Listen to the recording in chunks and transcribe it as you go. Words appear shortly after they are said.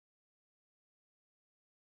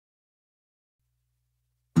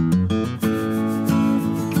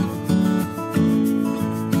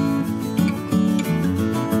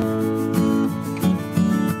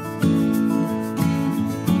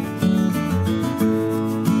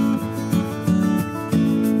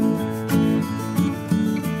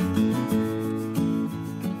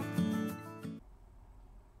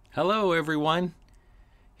everyone.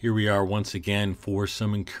 Here we are once again for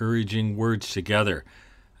some encouraging words together.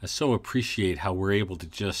 I so appreciate how we're able to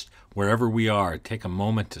just, wherever we are, take a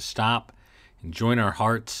moment to stop and join our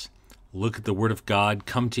hearts, look at the Word of God,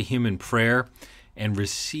 come to Him in prayer, and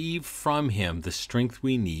receive from Him the strength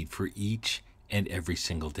we need for each and every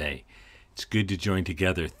single day. It's good to join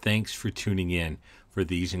together. Thanks for tuning in for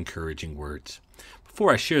these encouraging words.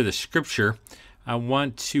 Before I share the scripture, I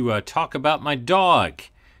want to talk about my dog.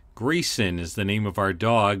 Grayson is the name of our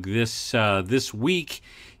dog. This week,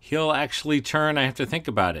 he'll actually turn, I have to think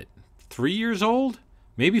about it, 3 years old?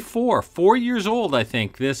 Maybe 4. 4 years old, I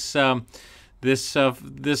think, this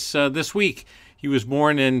week. He was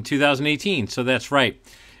born in 2018, so that's right.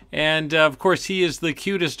 And, of course, he is the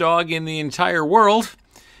cutest dog in the entire world.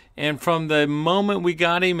 And from the moment we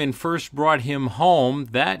got him and first brought him home,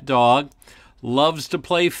 that dog loves to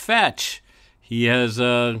play fetch. He has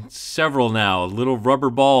several now, little rubber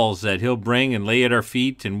balls that he'll bring and lay at our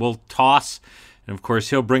feet, and we'll toss. And, of course,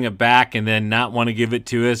 he'll bring it back and then not want to give it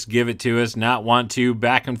to us, not want to,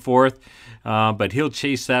 back and forth. But he'll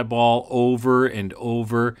chase that ball over and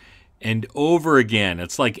over and over again.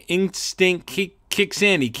 It's like instinct kicks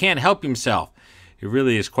in. He can't help himself. It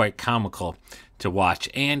really is quite comical to watch.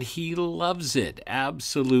 And he loves it,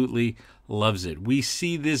 absolutely loves it. We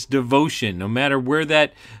see this devotion. No matter where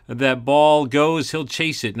that ball goes, he'll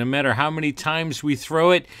chase it. No matter how many times we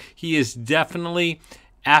throw it, he is definitely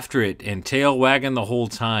after it and tail wagging the whole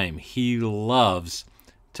time. He loves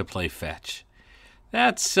to play fetch.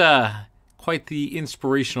 That's quite the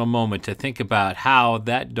inspirational moment to think about how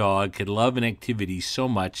that dog could love an activity so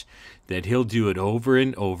much that he'll do it over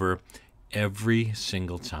and over every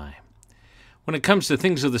single time. When it comes to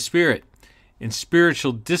things of the Spirit and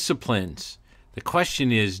spiritual disciplines, the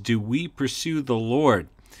question is, do we pursue the Lord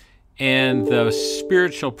and the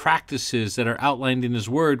spiritual practices that are outlined in His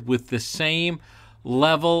Word with the same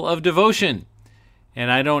level of devotion?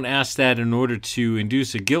 And I don't ask that in order to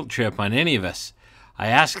induce a guilt trip on any of us. I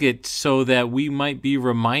ask it so that we might be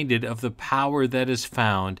reminded of the power that is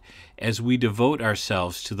found as we devote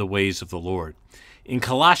ourselves to the ways of the Lord. In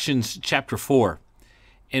Colossians chapter 4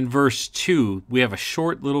 and verse 2, we have a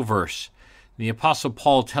short little verse. The Apostle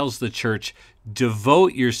Paul tells the church,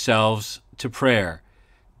 devote yourselves to prayer,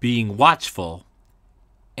 being watchful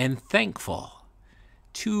and thankful.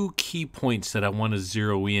 Two key points that I want to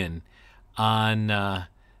zero in on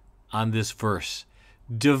this verse.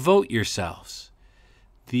 Devote yourselves.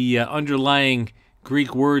 The underlying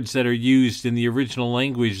Greek words that are used in the original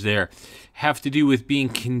language there have to do with being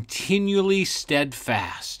continually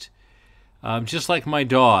steadfast. Just like my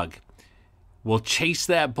dog will chase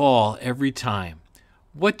that ball every time.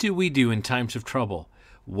 What do we do in times of trouble?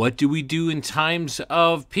 What do we do in times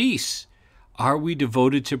of peace? Are we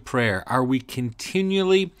devoted to prayer? Are we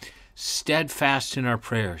continually steadfast in our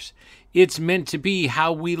prayers? It's meant to be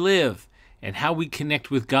how we live and how we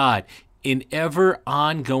connect with God in ever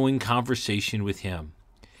ongoing conversation with Him.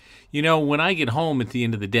 You know, when I get home at the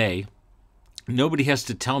end of the day, nobody has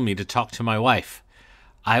to tell me to talk to my wife.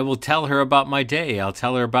 I will tell her about my day. I'll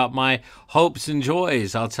tell her about my hopes and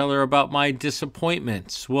joys. I'll tell her about my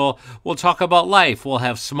disappointments. We'll talk about life. We'll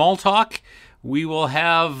have small talk. We will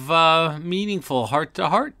have meaningful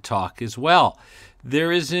heart-to-heart talk as well.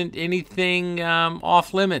 There isn't anything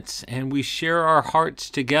off limits, and we share our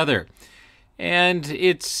hearts together. And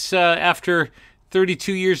it's after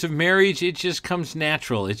 32 years of marriage, it just comes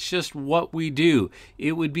natural. It's just what we do.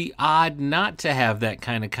 It would be odd not to have that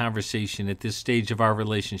kind of conversation at this stage of our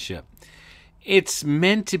relationship. It's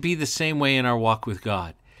meant to be the same way in our walk with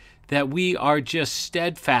God, that we are just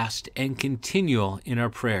steadfast and continual in our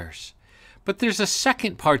prayers. But there's a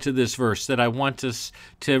second part to this verse that I want us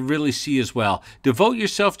to really see as well. Devote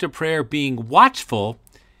yourself to prayer, being watchful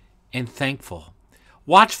and thankful.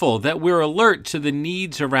 Watchful, that we're alert to the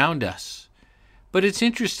needs around us. But it's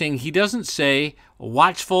interesting, he doesn't say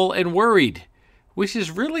watchful and worried, which is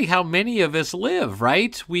really how many of us live,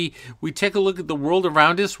 right? We take a look at the world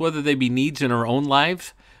around us, whether they be needs in our own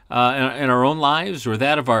lives, or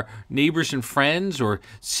that of our neighbors and friends, or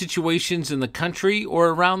situations in the country or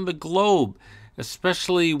around the globe,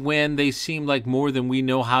 especially when they seem like more than we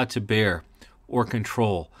know how to bear or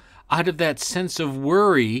control. Out of that sense of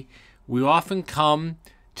worry, we often come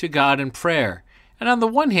to God in prayer. And on the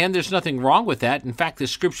one hand, there's nothing wrong with that. In fact, the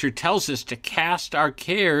Scripture tells us to cast our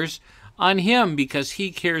cares on Him because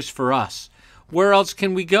He cares for us. Where else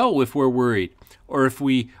can we go if we're worried or if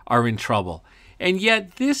we are in trouble? And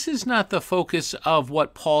yet, this is not the focus of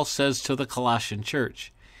what Paul says to the Colossian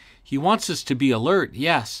church. He wants us to be alert,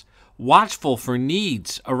 yes, watchful for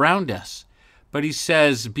needs around us. But he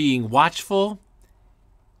says being watchful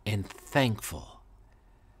and thankful.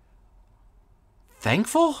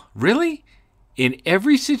 Thankful? Really? In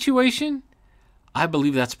every situation? I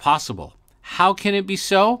believe that's possible. How can it be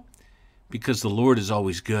so? Because the Lord is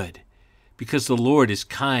always good. Because the Lord is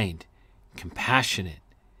kind, compassionate,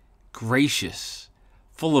 gracious,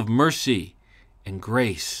 full of mercy and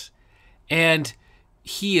grace. And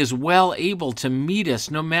He is well able to meet us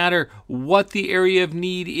no matter what the area of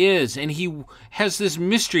need is. And He has this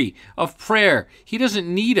mystery of prayer. He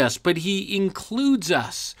doesn't need us, but He includes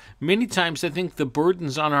us. Many times I think the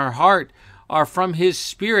burdens on our heart are from His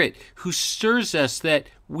Spirit, who stirs us that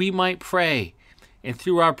we might pray. And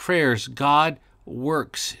through our prayers, God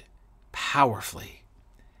works powerfully.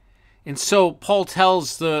 And so Paul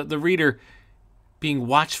tells the reader, being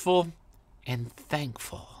watchful and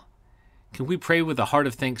thankful. Can we pray with a heart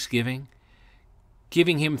of thanksgiving?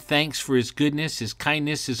 Giving Him thanks for His goodness, His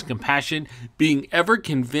kindness, His compassion, being ever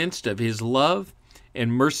convinced of His love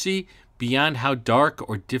and mercy beyond how dark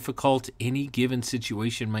or difficult any given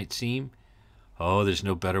situation might seem? Oh, there's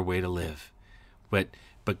no better way to live.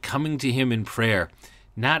 But coming to Him in prayer,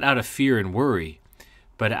 not out of fear and worry,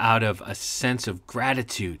 but out of a sense of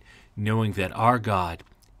gratitude, knowing that our God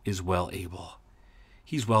is well able.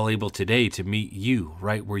 He's well able today to meet you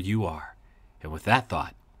right where you are. And with that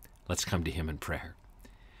thought, let's come to Him in prayer.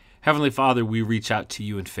 Heavenly Father, we reach out to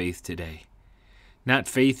You in faith today. Not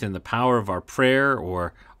faith in the power of our prayer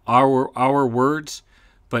or our words,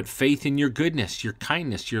 but faith in Your goodness, Your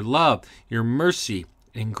kindness, Your love, Your mercy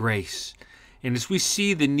and grace. And as we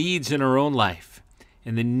see the needs in our own life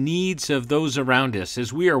and the needs of those around us,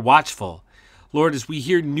 as we are watchful, Lord, as we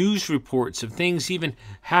hear news reports of things even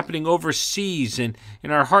happening overseas, and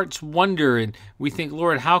our hearts wonder, and we think,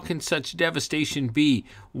 Lord, how can such devastation be?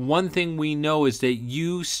 One thing we know is that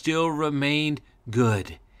You still remain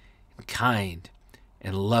good, and kind,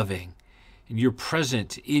 and loving, and You're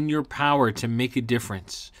present in Your power to make a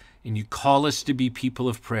difference, and You call us to be people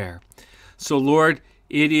of prayer. So, Lord,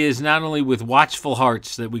 it is not only with watchful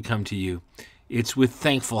hearts that we come to You, it's with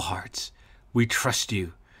thankful hearts. We trust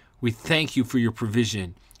You. We thank You for Your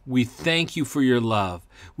provision. We thank You for Your love.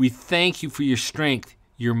 We thank You for Your strength,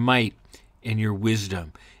 Your might, and Your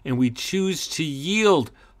wisdom. And we choose to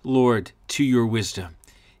yield, Lord, to Your wisdom,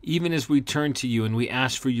 even as we turn to You and we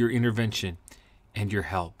ask for Your intervention and Your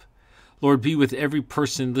help. Lord, be with every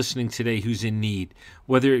person listening today who's in need,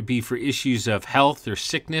 whether it be for issues of health or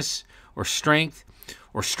sickness or strength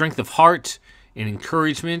of heart and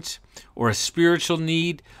encouragement, or a spiritual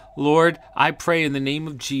need. Lord, I pray in the name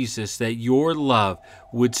of Jesus that Your love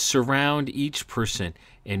would surround each person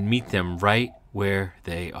and meet them right where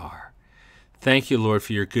they are. Thank You, Lord,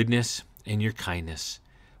 for Your goodness and Your kindness.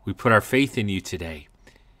 We put our faith in You today,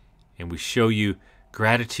 and we show You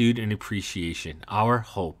gratitude and appreciation. Our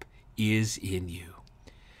hope is in You.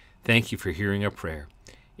 Thank You for hearing our prayer.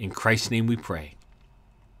 In Christ's name we pray.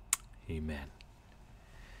 Amen.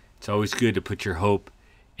 It's always good to put your hope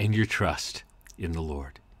and your trust in the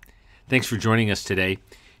Lord. Thanks for joining us today.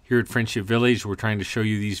 Here at Friendship Village, we're trying to show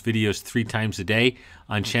you these videos 3 times a day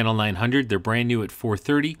on Channel 900. They're brand new at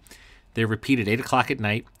 4:30. They repeat at 8 o'clock at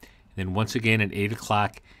night, and then once again at 8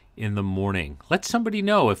 o'clock in the morning. Let somebody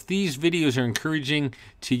know if these videos are encouraging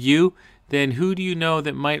to you. Then who do you know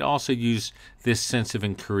that might also use this sense of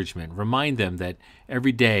encouragement? Remind them that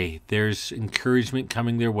every day there's encouragement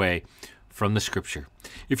coming their way from the Scripture.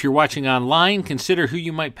 If you're watching online, consider who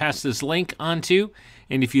you might pass this link on to.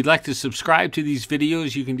 And if you'd like to subscribe to these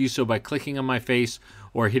videos, you can do so by clicking on my face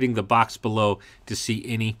or hitting the box below to see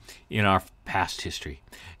any in our past history.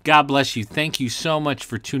 God bless you. Thank you so much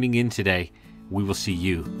for tuning in today. We will see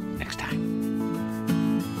you next time.